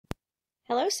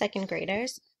Hello, second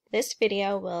graders. This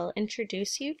video will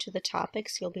introduce you to the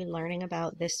topics you'll be learning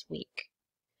about this week.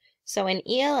 So in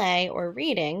ELA or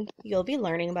reading, you'll be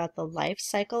learning about the life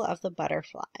cycle of the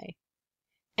butterfly.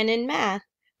 And in math,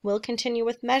 we'll continue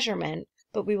with measurement,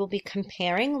 but we will be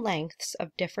comparing lengths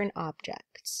of different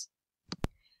objects.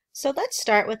 So let's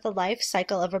start with the life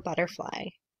cycle of a butterfly.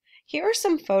 Here are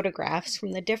some photographs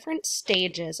from the different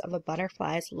stages of a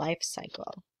butterfly's life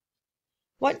cycle.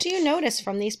 What do you notice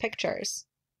from these pictures?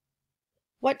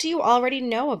 What do you already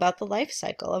know about the life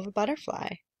cycle of a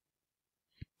butterfly?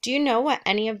 Do you know what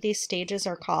any of these stages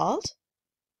are called?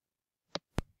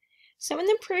 So in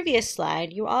the previous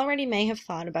slide, you already may have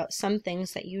thought about some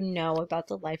things that you know about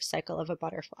the life cycle of a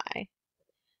butterfly.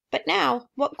 But now,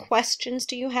 what questions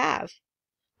do you have?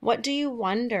 What do you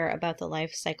wonder about the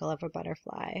life cycle of a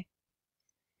butterfly?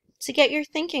 To get your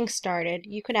thinking started,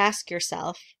 you could ask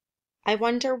yourself, I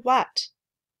wonder what?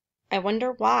 I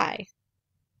wonder why?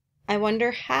 I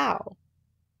wonder how?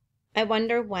 I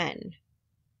wonder when?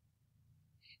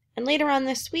 And later on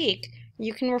this week,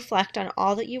 you can reflect on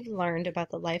all that you've learned about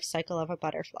the life cycle of a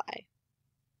butterfly.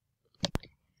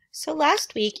 So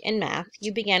last week in math,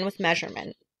 you began with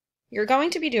measurement. You're going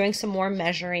to be doing some more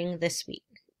measuring this week.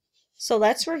 So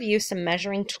let's review some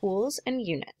measuring tools and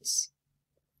units.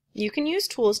 You can use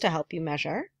tools to help you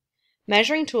measure.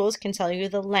 Measuring tools can tell you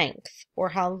the length or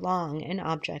how long an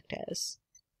object is.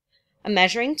 A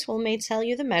measuring tool may tell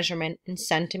you the measurement in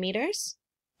centimeters,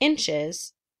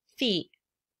 inches, feet,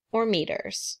 or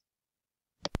meters.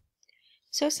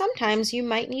 So sometimes you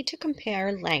might need to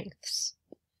compare lengths.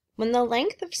 When the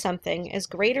length of something is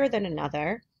greater than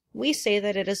another, we say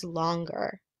that it is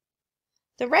longer.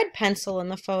 The red pencil in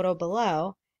the photo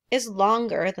below is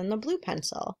longer than the blue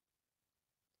pencil.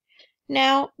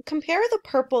 Now, compare the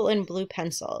purple and blue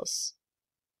pencils.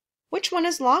 Which one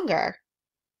is longer?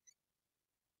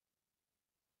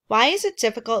 Why is it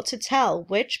difficult to tell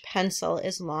which pencil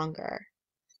is longer?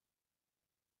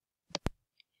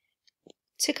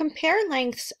 To compare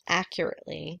lengths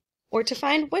accurately, or to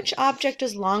find which object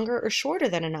is longer or shorter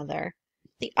than another,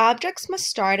 the objects must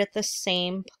start at the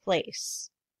same place.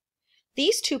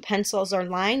 These two pencils are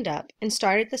lined up and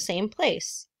start at the same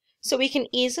place, so we can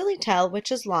easily tell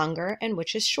which is longer and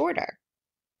which is shorter.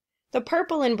 The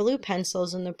purple and blue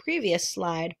pencils in the previous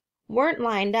slide weren't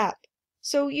lined up,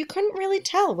 so you couldn't really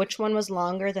tell which one was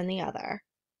longer than the other.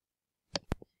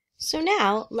 So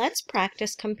now let's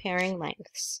practice comparing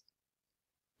lengths.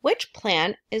 Which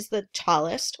plant is the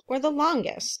tallest or the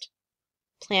longest?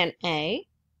 Plant A,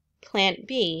 plant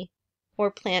B,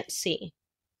 or plant C?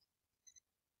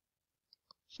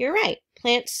 You're right,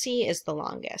 plant C is the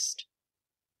longest.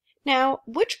 Now,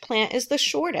 which plant is the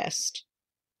shortest?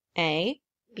 A,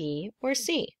 B, or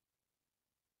C?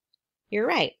 You're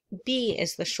right, B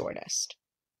is the shortest.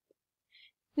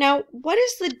 Now, what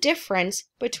is the difference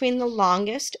between the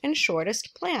longest and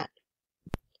shortest plant?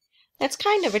 That's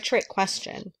kind of a trick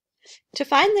question. To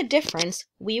find the difference,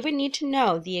 we would need to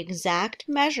know the exact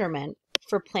measurement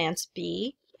for plants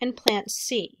B and plant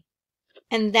C,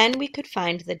 and then we could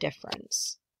find the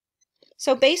difference.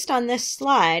 So based on this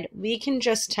slide, we can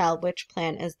just tell which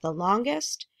plant is the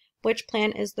longest, which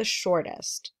plant is the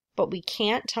shortest, but we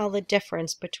can't tell the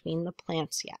difference between the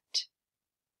plants yet.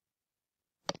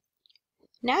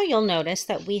 Now you'll notice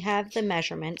that we have the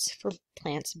measurements for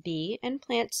plants B and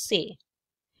plant C.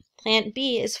 Plant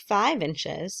B is 5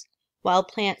 inches, while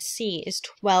plant C is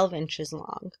 12 inches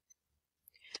long.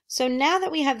 So now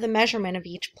that we have the measurement of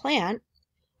each plant,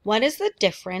 what is the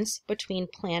difference between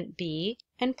plant B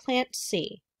and plant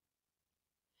C?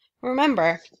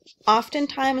 Remember,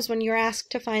 oftentimes when you're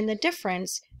asked to find the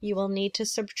difference, you will need to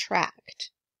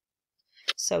subtract.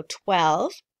 So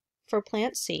 12 for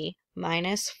plant C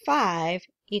minus 5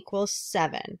 equals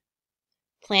 7.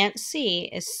 Plant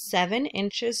C is 7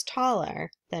 inches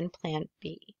taller than plant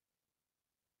B.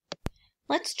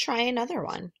 Let's try another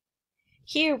one.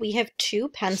 Here we have two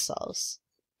pencils.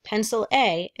 Pencil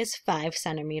A is 5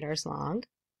 centimeters long,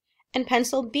 and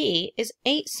pencil B is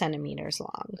 8 centimeters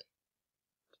long.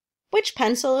 Which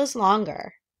pencil is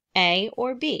longer, A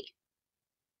or B?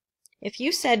 If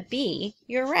you said B,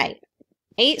 you're right.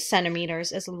 8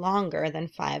 centimeters is longer than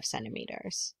 5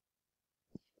 centimeters.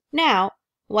 Now,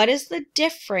 what is the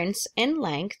difference in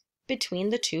length between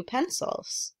the two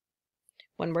pencils?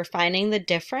 When we're finding the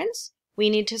difference, we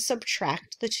need to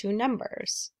subtract the two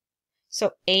numbers.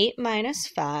 So 8 minus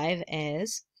 5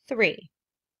 is 3.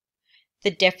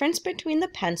 The difference between the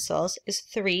pencils is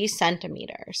 3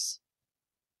 centimeters.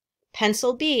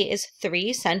 Pencil B is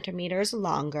 3 centimeters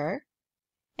longer,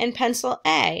 and pencil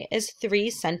A is 3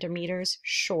 centimeters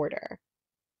shorter.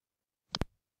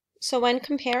 So when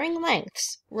comparing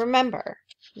lengths, remember,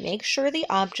 make sure the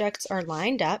objects are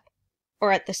lined up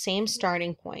or at the same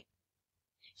starting point.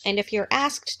 And if you're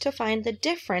asked to find the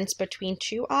difference between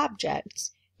two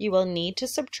objects, you will need to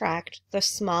subtract the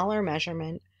smaller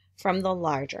measurement from the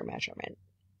larger measurement.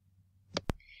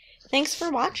 Thanks for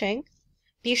watching.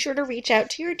 Be sure to reach out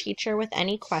to your teacher with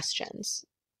any questions.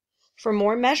 For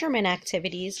more measurement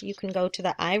activities, you can go to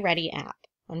the iReady app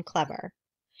on Clever.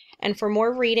 And for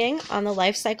more reading on the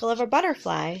life cycle of a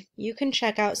butterfly, you can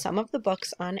check out some of the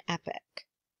books on EPIC.